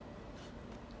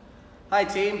Hi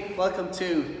team, welcome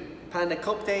to Panda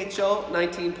Cup Day Show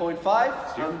 19.5.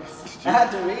 I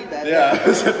had to read that. Yeah.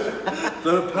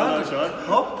 The Panda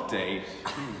Cup Day.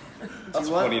 That's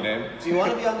a funny name. Do you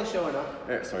want to be on the show or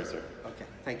not? Sorry, sir. Okay,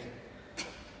 thank you.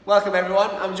 Welcome everyone.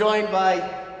 I'm joined by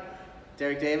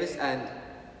Derek Davis and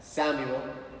Samuel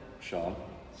Sean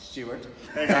Stewart.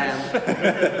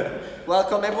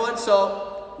 Welcome everyone.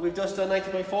 So we've just done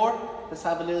 19.4. Let's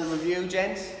have a little review,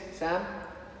 gents. Sam,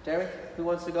 Derek, who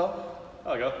wants to go?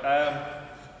 I'll go.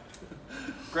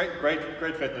 Great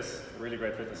fitness, really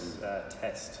great fitness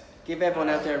test. Give everyone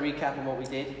out there a recap on what we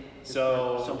did.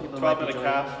 So, some people 12-minute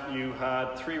cap, you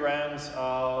had 3 rounds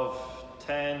of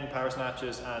 10 power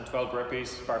snatches and 12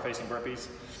 burpees, bar-facing burpees.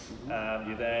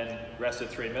 You then rested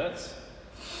 3 minutes,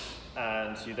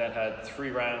 and you then had 3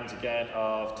 rounds again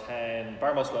of 10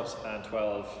 bar muscle-ups and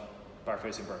 12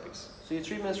 bar-facing burpees. So you had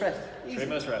 3 minutes rest? Easy. 3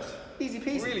 minutes rest. Easy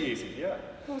peasy. Really easy, yeah.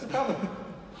 What was the problem?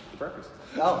 The burpees.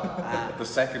 Oh. The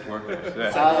second workout.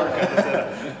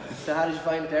 So how did you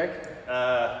find it,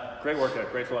 Derek? Great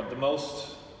workout, great fun. The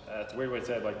most, it's a weird way to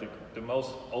say it, like the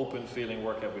most open feeling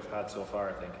workout we've had so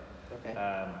far, I think. Okay.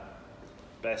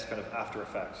 Best kind of after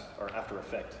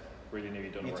effect, really nearly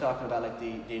done. You're talking about like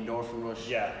the endorphin rush?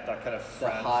 Yeah, that kind of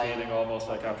fran feeling almost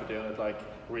like after doing it, like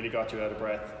really got you out of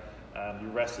breath. You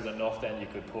rested enough, then you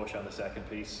could push on the second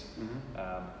piece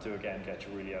to again get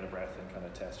you really out of breath and kind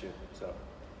of test you. So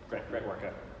great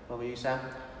workout. What about you, Sam?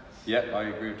 Yeah, I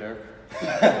agree with Derek.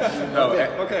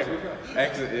 Okay.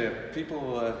 Excellent. Yeah,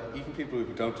 people, even people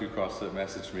who don't do CrossFit,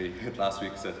 messaged me last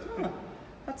week and said,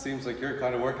 "That seems like your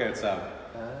kind of workout, Sam."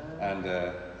 And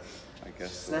I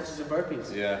guess snatches and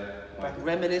burpees. Yeah.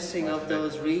 Reminiscing of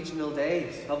those regional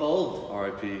days of old.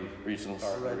 R.I.P. regionals.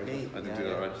 R.I.P. I didn't do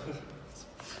that right.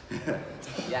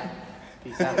 Yeah.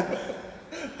 Peace out.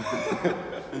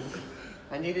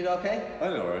 And you did okay? I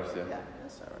did alright, yeah. Yeah,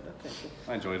 that's alright. Okay, good.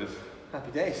 I enjoyed it.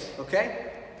 Happy days.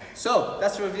 Okay. So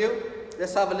that's the review.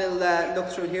 Let's have a little look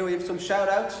through here. We have some shout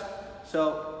outs.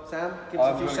 So Sam, give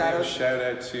us a few shout outs. Shout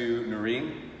out to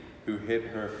Noreen, who hit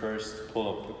her first pull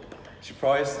up. She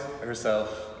priced herself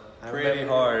pretty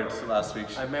hard last week.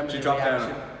 I remember she the dropped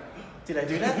reaction. down. Did I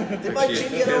do that? Did my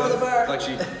chin get over the bar?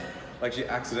 Like she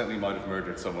accidentally might have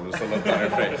murdered someone with the look on her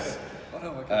face.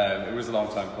 It was a long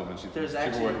time coming. She was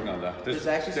working on that. There's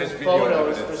actually some video photos.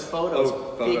 evidence. There's photos.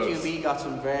 Photos. BQB got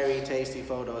some very tasty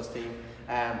photos, team,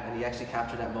 and he actually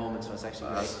captured that moment, so it's actually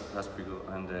great. That's pretty cool.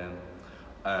 And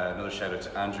another shout out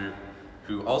to Andrew,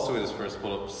 who also hit his first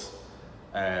pull-ups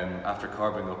after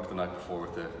carving up the night before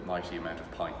with a mighty amount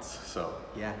of pints. So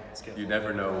yeah, you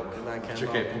never know what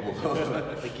you're capable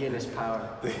of. The Guinness power.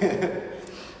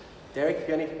 Derek, you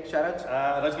got any shout outs?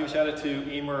 I'd like to give a shout out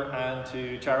to Emer and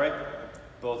to Chare,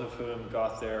 both of whom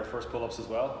got their first pull-ups as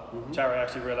well. Chare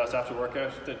actually realised after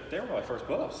workout that they were my first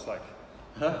pull-ups. Like,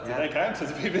 did they count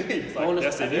as a PB? It's like,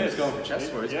 yes, they did. He was going for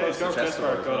chest bar. Yeah, he was going for chest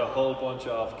bar. Got a whole bunch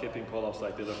of kipping pull-ups.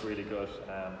 Like, they look really good.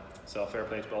 So fair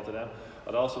play to both of them.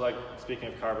 I'd also like, speaking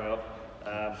of carving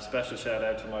up, special shout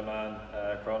out to my man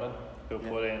Cronin, who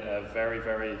put in a very,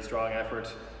 very strong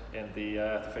effort in the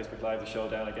Facebook Live, the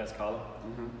showdown against Colin,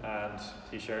 and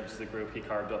he shared to the group he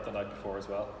carved up the night before as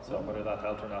well. So whether that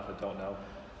helped or not, I don't know.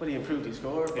 Well, he improved his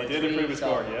score. He did improve his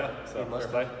score, yeah. So fair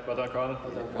play. Well done, Colin.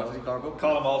 What did he carve up?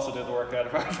 Colin also did the workout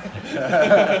apart.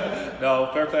 No,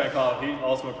 fair play on Colin. He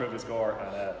also improved his score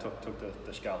and took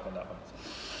the scalp on that one. So,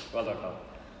 well done, Colin.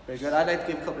 Very good. I'd like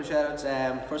to give a couple of shout outs.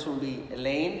 First one will be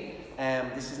Elaine.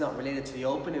 This is not related to the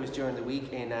Open. It was during the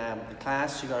week in the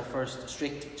class. She got her first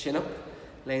strict chin up.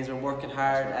 Elaine's been working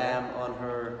hard on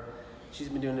her. She's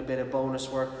been doing a bit of bonus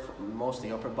work,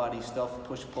 mostly upper body stuff,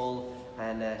 push pull,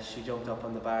 and she jumped up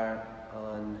on the bar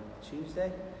on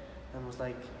Tuesday and was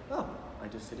like, "Oh, I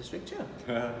just did a strict chin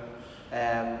up,"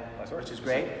 which is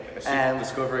great.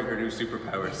 Discovering her new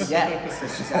superpowers. Yeah, so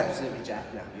she's absolutely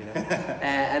jacked now, you know.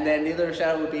 And then the other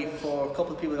shout out would be for a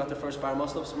couple of people who got their first bar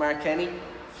muscle ups. Mark Kenny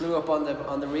flew up on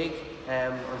the rig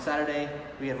on Saturday.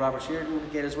 We had Robert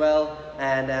Sheardon get as well,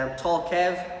 and Tall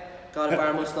Kev got a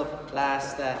bar muscle up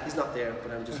last. He's not there,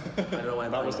 but I don't know why.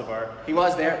 That was the bar. He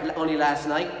was there only last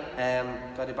night.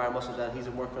 Got a bar muscle up. He's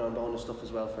been working on bonus stuff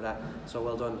as well for that. So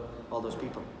well done, all those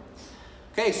people.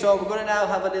 Okay, so we're going to now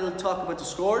have a little talk about the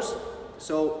scores.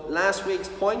 So last week's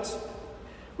points,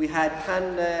 we had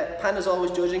Panda's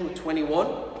Always Judging with 21.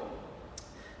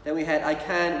 Then we had I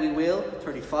Can, We Will,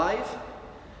 35.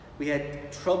 We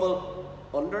had Trouble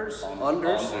Unders,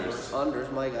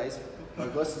 my guys,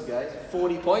 Augustus guys,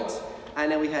 40 points. And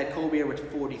then we had Kobe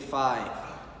with 45.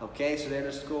 Okay, so they're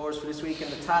the scores for this week. And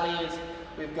the tally is,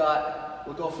 we'll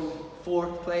go from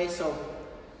 4th place. So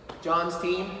John's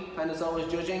team, Panda's Always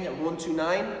Judging, at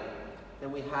 129.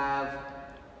 Then we have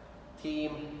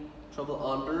Team Trouble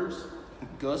Unders,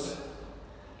 Gus,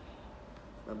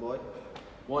 my boy,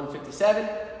 157.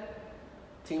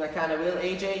 Team Icana Will,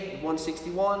 AJ,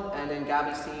 161. And then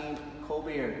Gabby's team,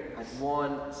 Colbert, at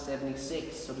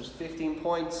 176. So there's 15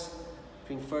 points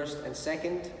between first and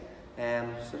second.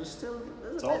 So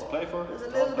It's all to play for. there's a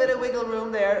little bit of wiggle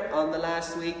room there on the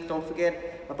last week. Don't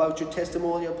forget about your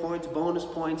testimonial points, bonus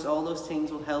points, all those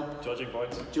things will help. Judging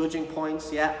points. Judging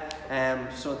points, yeah.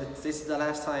 So this is the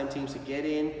last time teams to get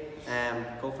in.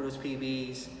 Go for those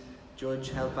PBs,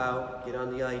 judge, help out, get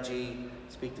on the IG,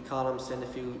 speak to Colin, send a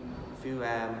few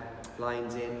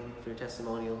lines in for your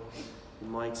testimonial. You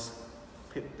might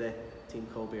pip the Team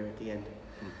Colbert at the end.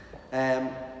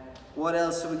 What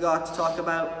else have we got to talk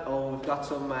about? Oh, we've got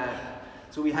some.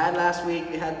 So we had last week,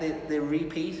 we had the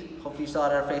repeat. Hopefully you saw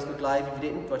it on our Facebook Live. If you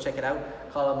didn't, go check it out.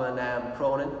 Colin and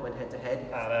Cronin went head to head.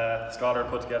 And Scholar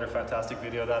put together a fantastic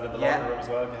video of that in the locker room as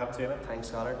well, if you haven't seen it. Thanks,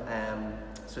 Scholar.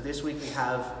 So this week we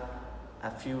have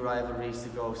a few rivalries to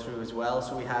go through as well.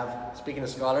 So we have, speaking of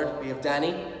Scholar, we have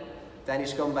Danny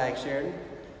Scumbag Sheridan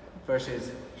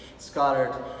versus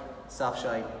Scholar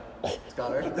Softshite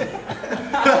Scholar.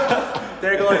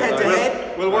 They're going head to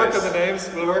head. We'll work on the names.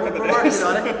 We're working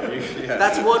on it.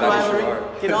 That's one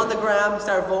rivalry. Get on the gram,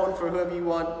 start voting for whoever you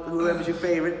want, whoever's your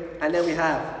favourite. And then we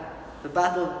have the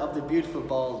battle of the beautiful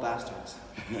bald bastards.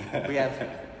 We have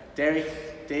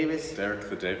Derek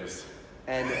the Davis,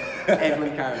 and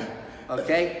Edwin Carden.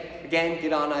 Okay? Again,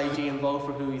 get on IG and vote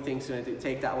for who you think's going to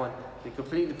take that one. It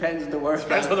completely depends on the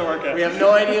workout. We have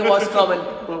no idea what's coming,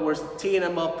 but we're teeing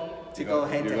them up to go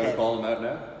head to head. You're going to call him out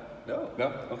now? No?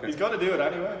 Okay. He's got to do it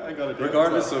anyway. I got to do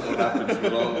Regardless of what happens,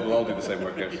 we'll all do the same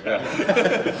workout.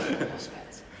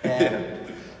 Yeah.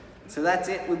 So that's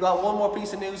it. We've got one more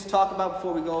piece of news to talk about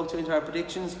before we go into our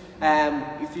predictions.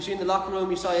 If you're in the locker room,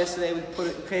 you saw yesterday we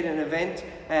created an event,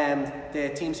 the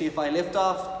Team CFI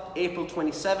Liftoff, April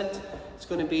 27th. It's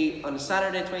going to be on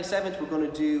Saturday 27th. We're going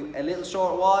to do a little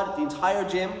short WOD, the entire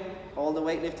gym, all the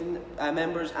weightlifting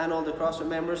members and all the CrossFit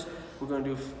members. We're going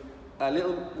to do a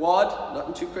little WOD,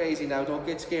 nothing too crazy now, don't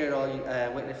get scared all you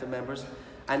weightlifting members.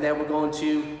 And then we're going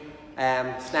to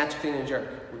snatch, clean and jerk.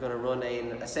 We're going to run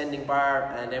an ascending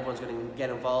bar and everyone's going to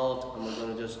get involved and we're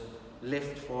going to just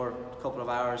lift for a couple of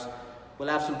hours. We'll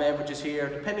have some beverages here.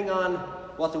 Depending on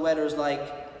what the weather is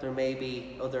like, there may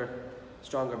be other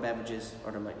stronger beverages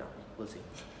or there might not be. We'll see.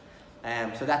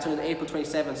 So that's on April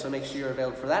 27th, so make sure you're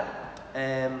available for that.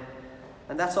 And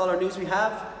that's all our news we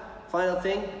have. Final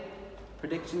thing,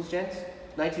 predictions, gents.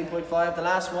 19.5, the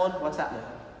last one. What's happening?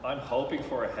 I'm hoping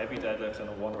for a heavy deadlift and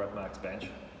a 1 rep max bench.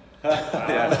 That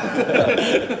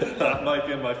might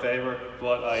be in my favour,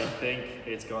 but I think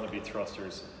it's going to be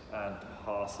thrusters and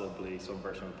possibly some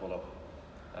version of pull up.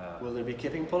 Will there be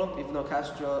kipping pull up, even though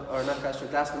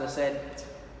Glassman has said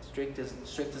strict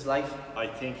as life? I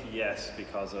think yes,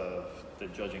 because of the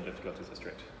judging difficulties are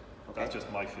strict. Okay. That's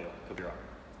just my feel, could be wrong.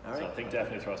 All right. So I think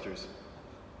definitely thrusters,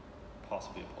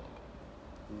 possibly a pull up.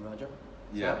 Roger?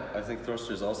 Yeah, I think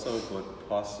thrusters also, but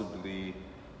possibly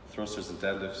thrusters and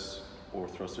deadlifts or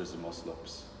thrusters and muscle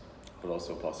ups, but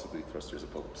also possibly thrusters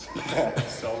and pull-ups.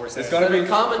 So we're saying the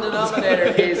common denominator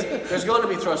is there's going to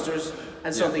be thrusters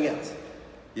and something else.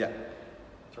 Yeah.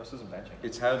 Thrusters and benching.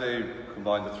 It's how they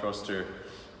combine the thruster,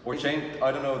 or change.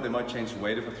 I don't know. They might change the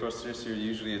weight of a thruster. So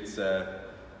usually it's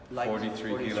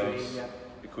 43 kilos. Yeah.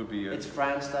 It could be. It's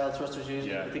France style thrusters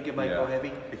usually. Yeah. I think it might go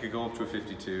heavy. It could go up to a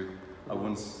 52. I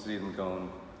wouldn't see them going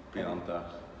beyond that.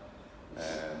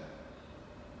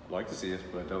 I'd like to see it,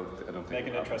 but I don't think. Make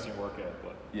an interesting workout,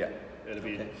 but yeah, it'll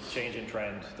be changing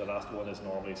trend. The last one is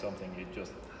normally something you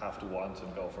just have to want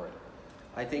and go for it.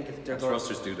 I think they're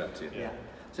thrusters do that too. Yeah.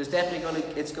 So it's definitely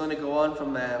going to go on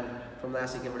from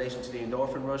last week in relation to the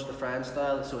endorphin rush, the France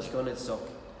style. So it's going to suck.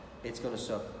 It's going to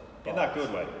suck. In that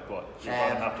good way, but you're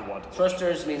going to have to want it.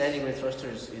 Thrusters, I mean, anything with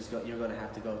thrusters you're going to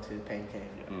have to go to the pain cave,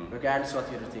 regardless of what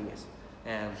the other thing is.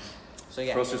 So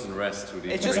yeah. Thrusters and rest would.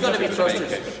 It's just going to be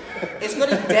thrusters. It's going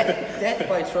to be death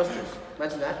by thrusters.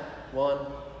 Imagine that. 1,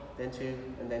 then 2,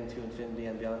 and then 2 infinity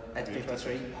and beyond. At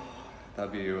 53.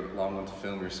 That'd be a long one to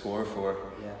film your score for.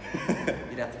 Yeah.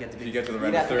 You'd have to get the big. You get to the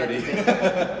round of 30.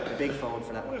 The big phone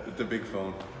for that one. The big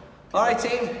phone. All right,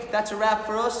 team. That's a wrap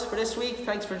for us for this week.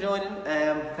 Thanks for joining.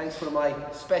 Thanks for my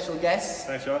special guests.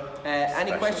 Thanks, Sean.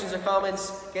 Any questions or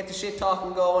comments? Get the shit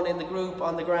talking going in the group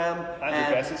on the gram. And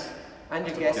your guesses. And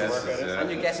your guesses. Yeah.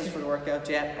 And your guesses for the workout.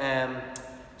 Yeah.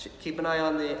 Keep an eye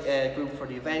on the group for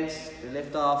the events, the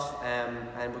lift off,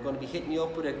 and we're going to be hitting you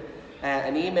up with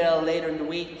an email later in the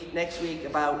week, next week,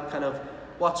 about kind of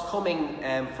what's coming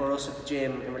for us at the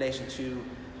gym in relation to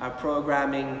our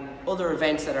programming, other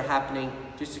events that are happening,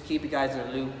 just to keep you guys in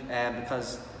the loop,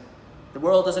 because the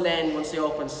world doesn't end once the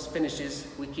Open finishes.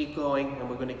 We keep going, and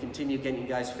we're going to continue getting you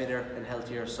guys fitter and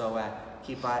healthier. So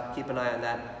keep an eye on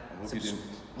that. I hope you didn't.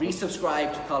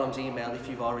 Resubscribe to Column's email if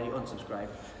you've already unsubscribed,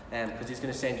 because he's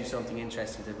going to send you something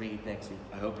interesting to read next week.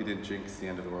 I hope you didn't jinx the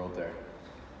end of the world there.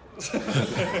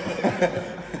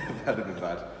 That'd have been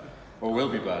bad. Or will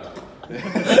be bad.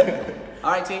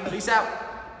 All right, team. Peace out.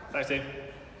 Thanks, team.